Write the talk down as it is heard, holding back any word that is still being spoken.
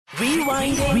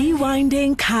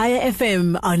Rewinding Kaya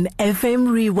FM on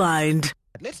FM Rewind.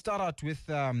 Let's start out with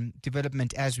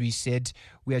development. As we said,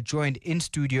 we are joined in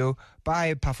studio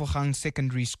by Phafogang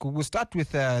Secondary School. We'll start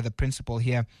with the principal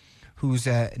here, who's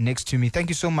next to me. Thank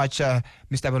you so much, Mr.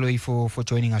 Baloyi, for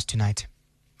joining us tonight.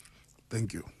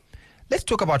 Thank you. Let's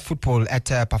talk about football at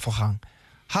Phafogang.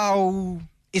 How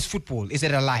is football? Is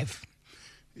it alive?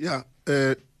 Yeah,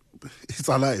 it's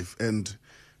alive, and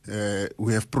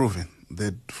we have proven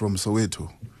that from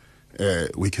Soweto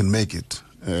we can make it.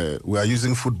 We are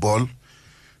using football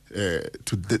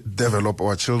to develop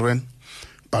our children,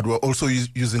 but we're also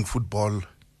using football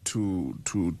to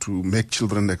make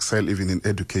children excel even in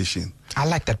education. I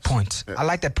like that point.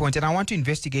 And I want to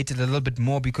investigate it a little bit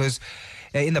more because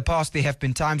in the past there have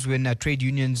been times when trade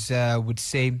unions would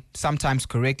say, sometimes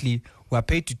correctly, we are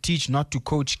paid to teach, not to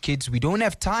coach kids. We don't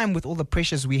have time with all the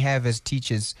pressures we have as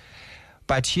teachers.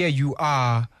 But here you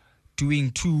are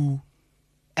doing two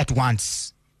at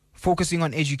once, focusing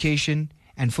on education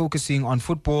and focusing on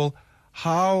football.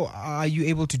 How are you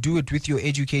able to do it with your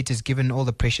educators given all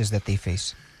the pressures that they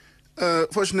face?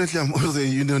 Fortunately, I'm also a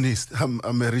unionist. I'm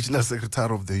a regional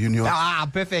secretary of the union.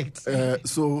 Perfect.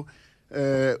 So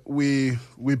we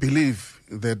believe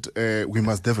that we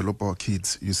must develop our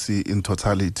kids, you see, in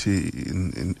totality,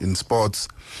 in sports,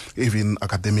 even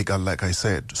academical, like I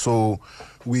said. So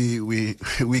we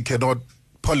cannot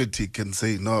politic and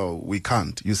say, no, we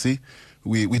can't, you see.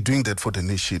 We're doing that for the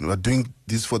nation. We're doing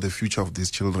this for the future of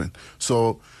these children.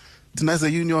 So as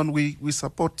a union, we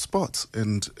support sports.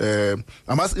 And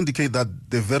I must indicate that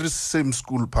the very same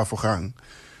school, Phafogang,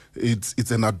 it's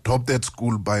an adopted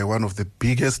school by one of the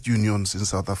biggest unions in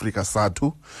South Africa,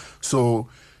 SATU. So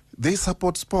they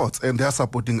support sports and they are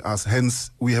supporting us. Hence,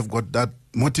 we have got that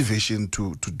motivation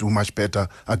to do much better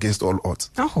against all odds.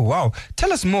 Oh, wow.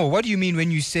 Tell us more. What do you mean when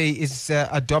you say it's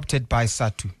adopted by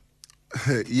SATU?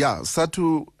 Yeah,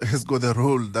 SATU has got a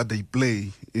role that they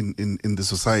play in the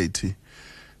society.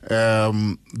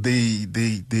 They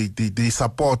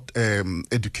support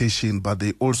education, but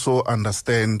they also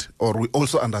understand, or we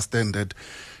also understand that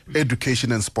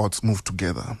education and sports move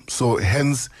together. So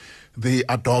hence, they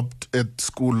adopt a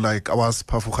school like ours,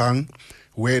 Phafogang,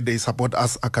 where they support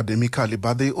us academically,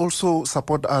 but they also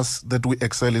support us that we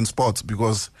excel in sports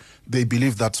because they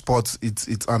believe that sports, it's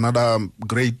another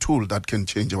great tool that can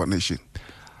change our nation.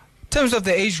 In terms of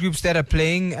the age groups that are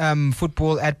playing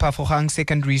football at Phafogang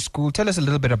Secondary School, tell us a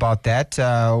little bit about that.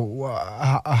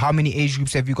 How many age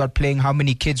groups have you got playing? How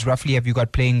many kids roughly have you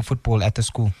got playing football at the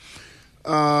school?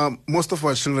 Most of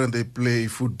our children, they play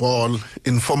football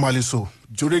informally. So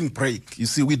during break, you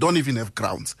see, we don't even have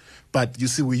grounds. But you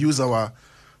see, we use our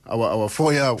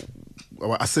foyer,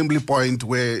 our assembly point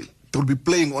where they'll be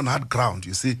playing on hard ground,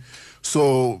 you see.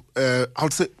 So I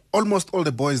would say almost all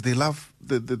the boys, they love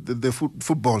the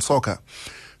football, soccer.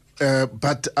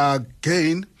 But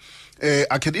again,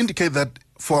 I can indicate that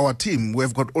for our team,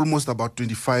 we've got almost about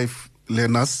 25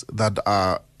 learners that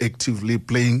are actively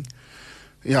playing.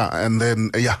 Yeah, and then,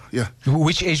 yeah.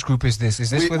 Which age group is this? Is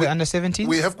this for the under 17?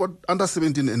 We have got under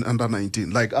 17 and under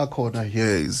 19. Like our corner here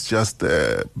is just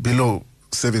below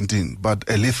 17, but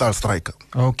a lethal striker.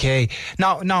 Okay.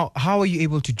 Now, how are you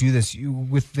able to do this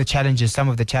with the challenges, some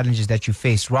of the challenges that you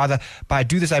face? Rather, by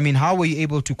do this, I mean, how were you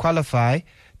able to qualify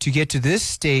to get to this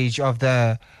stage of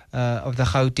the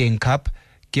Gauteng Cup,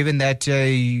 given that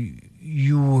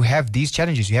you have these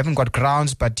challenges? You haven't got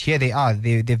grounds, but here they are.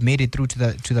 They've made it through to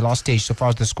the last stage so far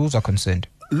as the schools are concerned.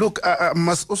 Look, I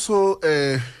must also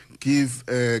give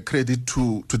credit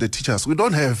to the teachers. We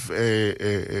don't have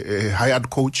a hired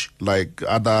coach like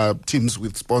other teams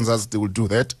with sponsors. They will do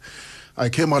that. I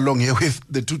came along here with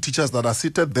the two teachers that are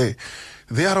seated there.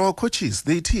 They are our coaches.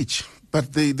 They teach,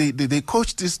 but they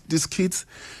coach these kids,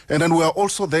 and then we are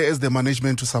also there as the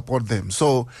management to support them.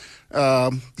 So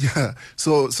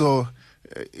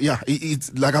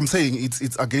it's like I'm saying,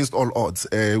 it's against all odds.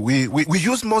 We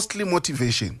use mostly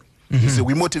motivation. Mm-hmm. So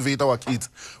we motivate our kids.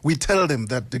 We tell them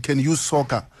that they can use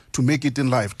soccer to make it in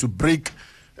life, to break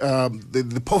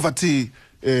the poverty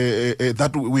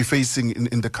that we're facing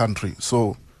in the country.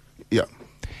 So, yeah.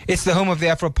 It's the home of the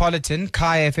Afropolitan,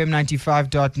 Kaya FM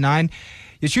 95.9.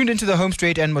 You're tuned into the home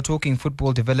straight and we're talking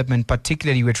football development.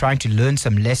 Particularly, we're trying to learn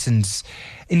some lessons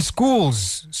in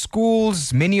schools.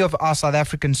 Many of our South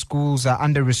African schools are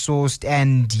under-resourced,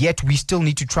 and yet we still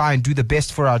need to try and do the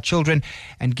best for our children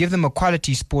and give them a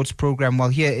quality sports program. Well,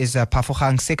 here is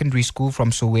Phafogang Secondary School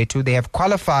from Soweto. They have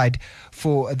qualified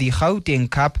for the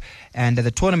Gauteng Cup, and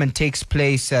the tournament takes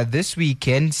place this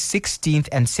weekend, 16th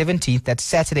and 17th. That's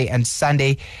Saturday and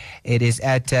Sunday. It is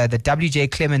at the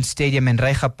WJ Clements Stadium in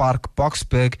Reiger Park, Box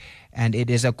Johannesburg, and it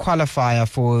is a qualifier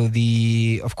for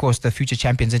the Future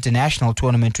Champions International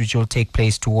Tournament, which will take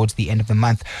place towards the end of the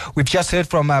month. We've just heard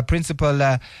from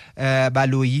Principal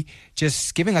Baloyi,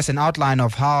 just giving us an outline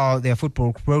of how their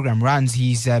football program runs.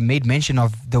 He's made mention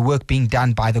of the work being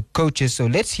done by the coaches. So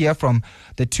let's hear from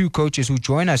the two coaches who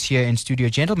join us here in studio.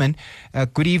 Gentlemen,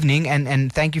 good evening,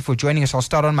 and thank you for joining us. I'll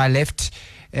start on my left.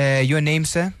 Your name,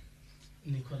 sir?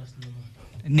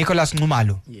 Nicholas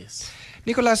Ngumalo. Yes.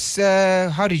 Nicholas,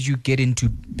 how did you get into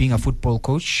being a football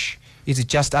coach? Is it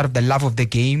just out of the love of the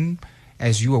game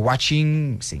as you were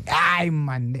watching, saying,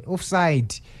 man,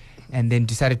 offside, and then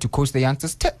decided to coach the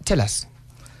youngsters? Tell us.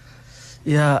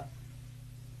 Yeah,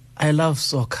 I love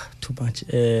soccer too much.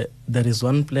 There is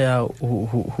one player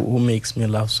who makes me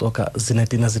love soccer,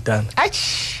 Zinedine Zidane.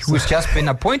 Who's just been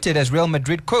appointed as Real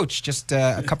Madrid coach just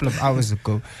a couple of hours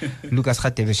ago. Lucas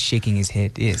Khatebe is shaking his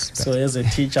head, yes. So as a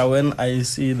teacher, when I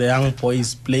see the young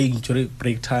boys playing during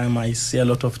break time, I see a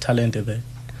lot of talent there.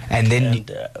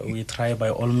 And we try by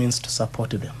all means to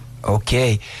support them.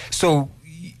 Okay. So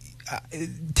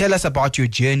tell us about your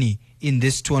journey in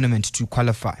this tournament to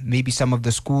qualify. Maybe some of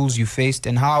the schools you faced,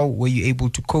 and how were you able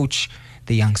to coach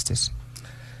the youngsters?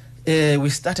 We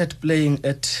started playing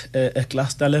at a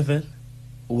cluster level,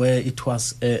 where it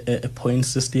was a point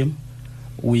system.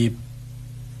 We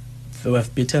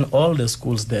have beaten all the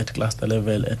schools there at cluster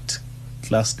level, at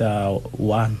cluster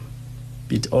 1.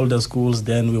 Beat all the schools.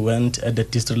 Then we went at the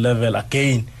district level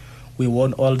again. We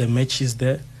won all the matches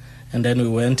there. And then we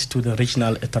went to the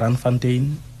regional at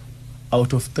Randfontein.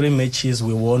 Out of 3 matches,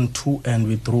 we won 2 and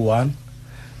we drew 1.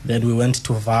 Then we went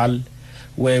to Val,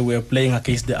 where we were playing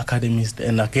against the academies.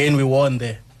 And again, we won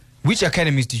there. Which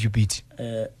academies did you beat?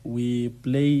 We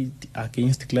played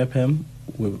against Clapham.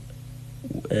 We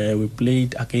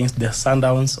played against the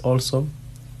Sundowns also.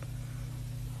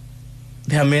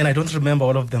 They are men, I don't remember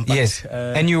all of them. But, yes,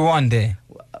 and you won there.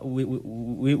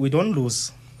 We don't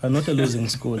lose. We're not a losing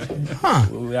school.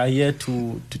 We are here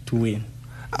to win.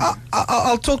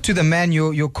 I'll talk to the man,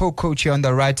 your co-coach here on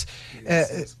the right.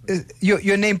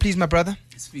 Your name, please, my brother?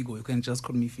 It's Figo. You can just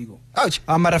call me Figo. Ouch,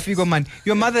 I'm Figo, man.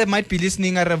 Your mother might be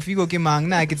listening. Figo kimang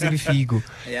na it's Figo.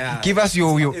 Yeah. Give us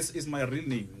your. It's my real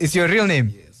name. It's your real name.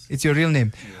 Yes. It's your real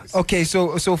name. Yes. Okay, so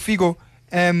Figo,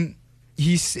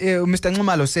 he's Mr.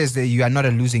 Ngumalo says that you are not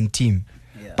a losing team,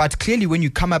 but clearly when you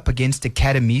come up against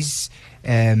academies,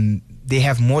 they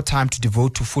have more time to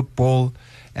devote to football.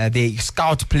 They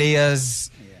scout players.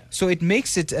 So it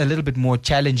makes it a little bit more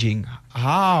challenging.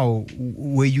 How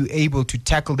were you able to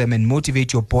tackle them and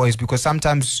motivate your boys? Because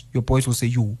sometimes your boys will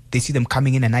say, they see them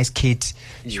coming in a nice kit.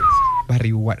 Yes.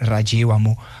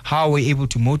 How were you able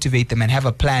to motivate them and have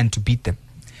a plan to beat them?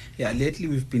 Yeah, lately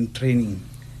we've been training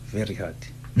very hard.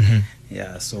 Mm-hmm.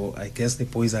 Yeah, so I guess the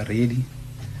boys are ready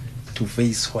to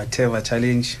face whatever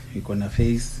challenge we're going to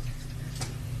face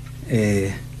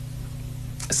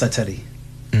Saturday.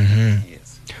 Mm-hmm.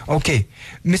 Yes. Okay,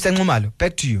 Mr. Ngumalo,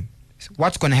 back to you.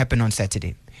 What's going to happen on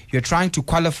Saturday? You're trying to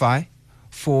qualify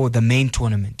for the main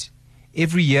tournament.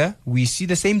 Every year, we see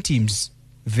the same teams.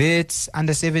 Wits,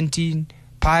 under 17,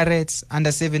 Pirates,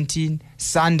 under 17,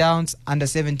 Sundowns, under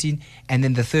 17, and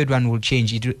then the third one will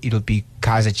change. It'll be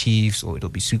Kaizer Chiefs, or it'll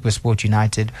be Supersport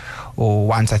United, or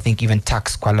once I think even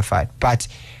Tuks qualified. But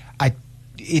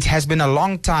it has been a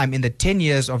long time in the 10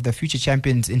 years of the Future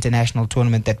Champions International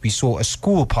Tournament that we saw a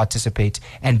school participate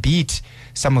and beat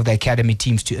some of the academy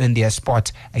teams to earn their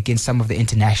spot against some of the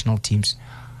international teams.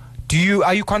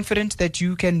 Are you confident that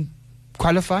you can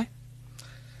qualify?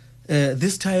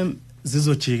 This time,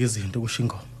 zizochika izinto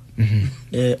kushingo.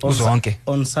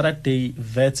 On Saturday,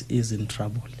 Vets is in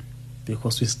trouble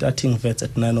because we're starting Vets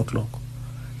at 9 o'clock.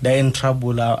 They're in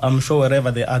trouble. I'm sure wherever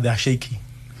they are shaking.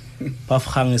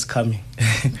 Phafogang is coming.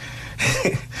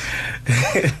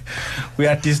 We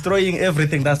are destroying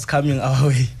everything that's coming our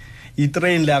way.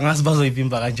 I-train le angazi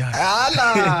bazoyivimba kanjani.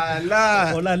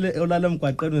 Ala. Olale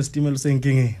mgwaqeni wesitimela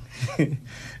usenkingeni.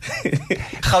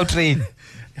 Gautrain.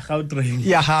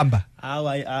 Iyahamba.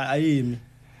 Ayimi.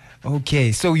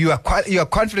 Okay, so you are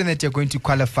confident that you're going to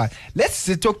qualify.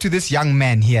 Let's talk to this young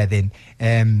man here then.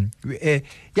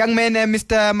 Young man,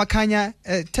 Mr. Makanya,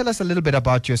 tell us a little bit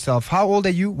about yourself. How old are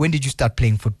you? When did you start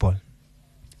playing football?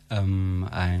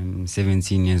 I'm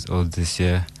 17 years old this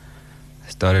year. I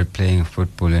started playing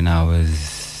football when I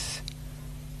was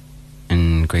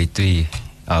in grade 3.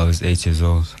 I was 8 years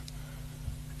old.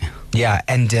 Yeah,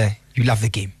 and you love the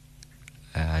game.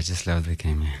 I just love the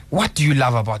game. Yeah. What do you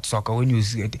love about soccer? When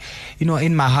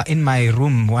in my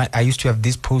room, I used to have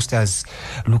these posters: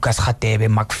 Lucas Khatebe,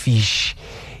 McFish,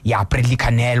 yeah, Bradley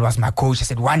Canel was my coach. I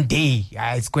said, one day,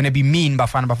 it's going to be me in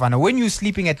Bafana. When you're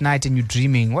sleeping at night and you're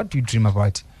dreaming, what do you dream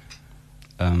about?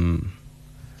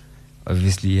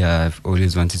 Obviously, I've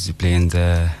always wanted to play in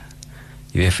the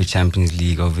UEFA Champions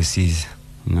League overseas,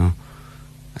 you know.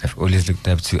 I've always looked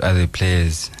up to other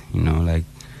players, you know, like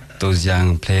those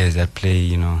young players that play,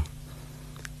 you know,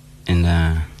 in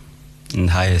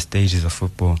higher stages of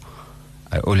football.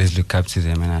 I always look up to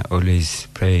them, and I always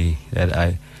pray that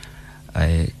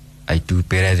I do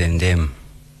better than them.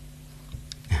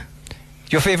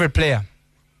 Your favorite player?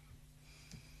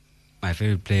 My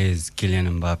favorite player is Kylian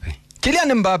Mbappe.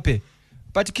 Kylian Mbappe.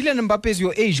 But Kylian Mbappe is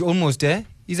your age almost, eh?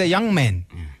 He's a young man.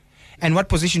 Yeah. And what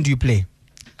position do you play?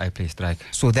 I play striker.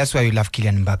 So that's why you love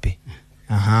Kylian Mbappe.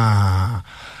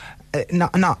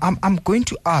 Now I'm going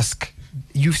to ask.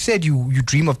 You said you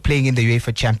dream of playing in the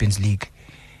UEFA Champions League,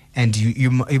 and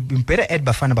you better add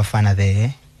Bafana there,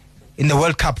 eh? In the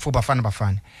World Cup for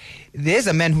Bafana. There's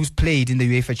a man who's played in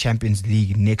the UEFA Champions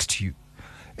League next to you.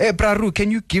 Praru,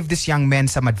 can you give this young man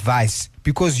some advice?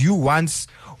 Because you once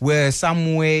were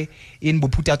somewhere in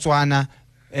Bophuthatswana,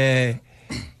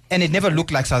 and it never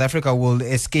looked like South Africa will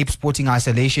escape sporting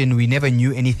isolation. We never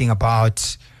knew anything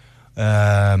about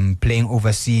playing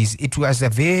overseas. It was a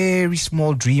very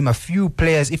small dream. A few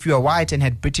players, if you are white and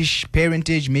had British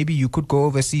parentage, maybe you could go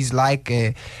overseas like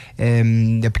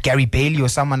Gary Bailey or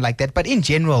someone like that. But in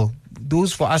general,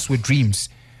 those for us were dreams.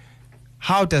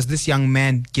 How does this young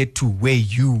man get to where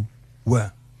you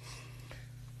were?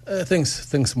 Thanks,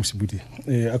 Musibudi.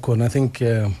 Akon, I think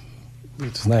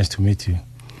it's nice to meet you.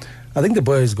 I think the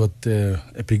boy has got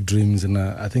big dreams, and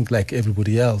I think like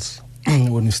everybody else,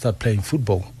 when you start playing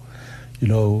football, you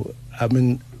know, I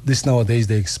mean, this nowadays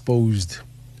they're exposed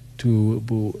to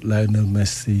Lionel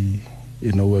Messi,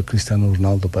 you know, Cristiano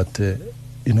Ronaldo, but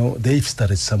you know, they've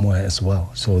started somewhere as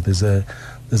well. So there's a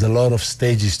lot of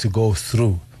stages to go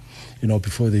through, you know,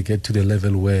 before they get to the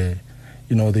level where,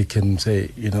 you know, they can say,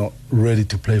 you know, ready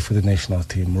to play for the national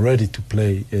team, ready to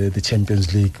play the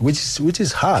Champions League, which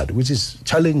is hard, which is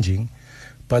challenging.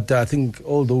 But I think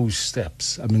all those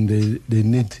steps, I mean, they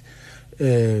need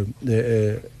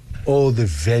all the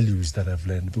values that I've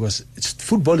learned, because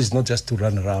football is not just to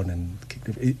run around and kick.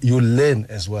 You learn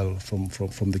as well from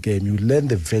the game. You learn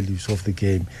the values of the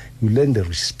game. You learn the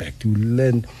respect. You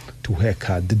learn to work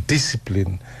hard, the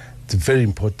discipline. It's very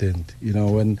important, you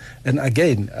know. And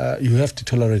again, you have to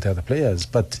tolerate other players.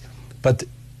 But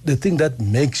the thing that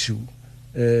makes you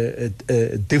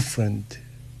different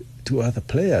to other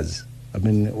players, I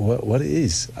mean, what it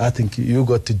is, I think you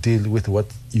got to deal with what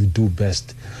you do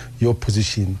best, your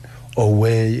position, or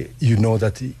where you know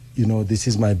that, you know, this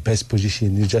is my best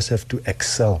position. You just have to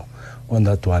excel on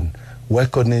that one,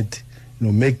 work on it, you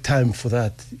know, make time for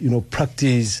that, you know,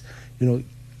 practice, you know,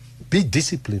 be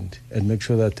disciplined, and make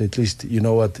sure that at least, you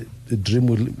know what, the dream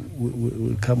will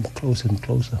come closer and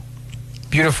closer.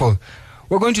 Beautiful.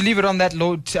 We're going to leave it on that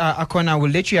note. Akona, I will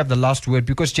let you have the last word,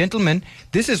 because, gentlemen,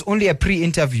 this is only a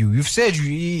pre-interview. You've said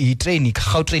you train,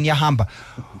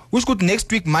 which good next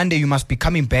week, Monday, you must be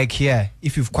coming back here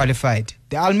if you've qualified.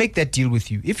 I'll make that deal with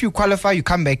you. If you qualify, you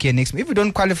come back here next week. If you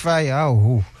don't qualify,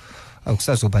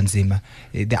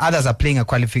 the others are playing a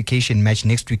qualification match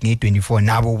next week, 8/24.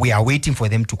 Now we are waiting for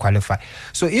them to qualify.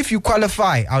 So if you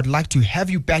qualify, I would like to have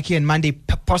you back here on Monday,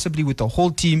 possibly with the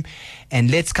whole team, and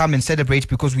let's come and celebrate,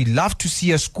 because we love to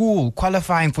see a school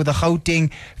qualifying for the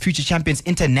Gauteng Future Champions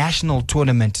International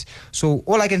Tournament. So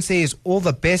all I can say is all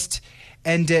the best.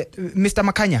 And Mr.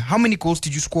 Makanya, how many goals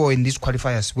did you score in these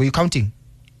qualifiers? Were you counting?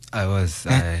 I was.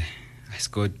 I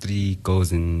scored 3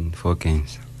 goals in 4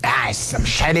 games. Some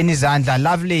shining his hand.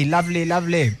 Lovely.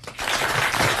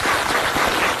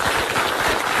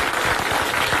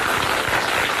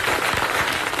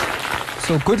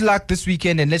 So good luck this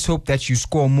weekend, and let's hope that you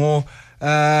score more.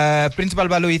 Principal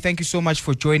Baloyi, thank you so much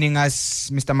for joining us.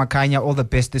 Mr. Makanya, all the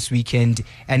best this weekend.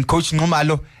 And Coach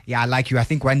Nomalo, I like you. I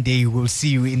think one day we'll see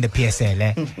you in the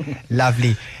PSL.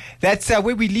 Lovely. That's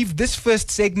where we leave this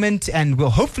first segment, and we'll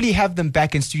hopefully have them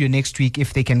back in studio next week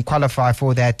if they can qualify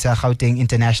for that Gauteng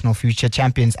International Future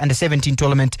Champions Under-17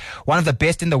 tournament, one of the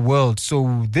best in the world.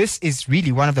 So this is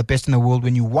really one of the best in the world.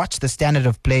 When you watch the standard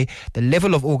of play, the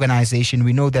level of organization,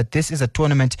 we know that this is a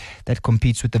tournament that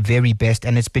competes with the very best,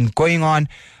 and it's been going on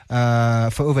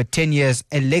for over 10 years,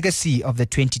 a legacy of the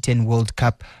 2010 World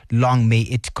Cup. Long may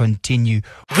it continue.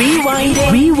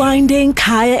 Rewinding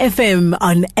Kaya FM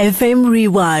on FM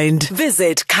Rewind.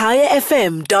 Visit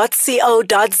kayafm.co.za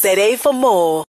for more.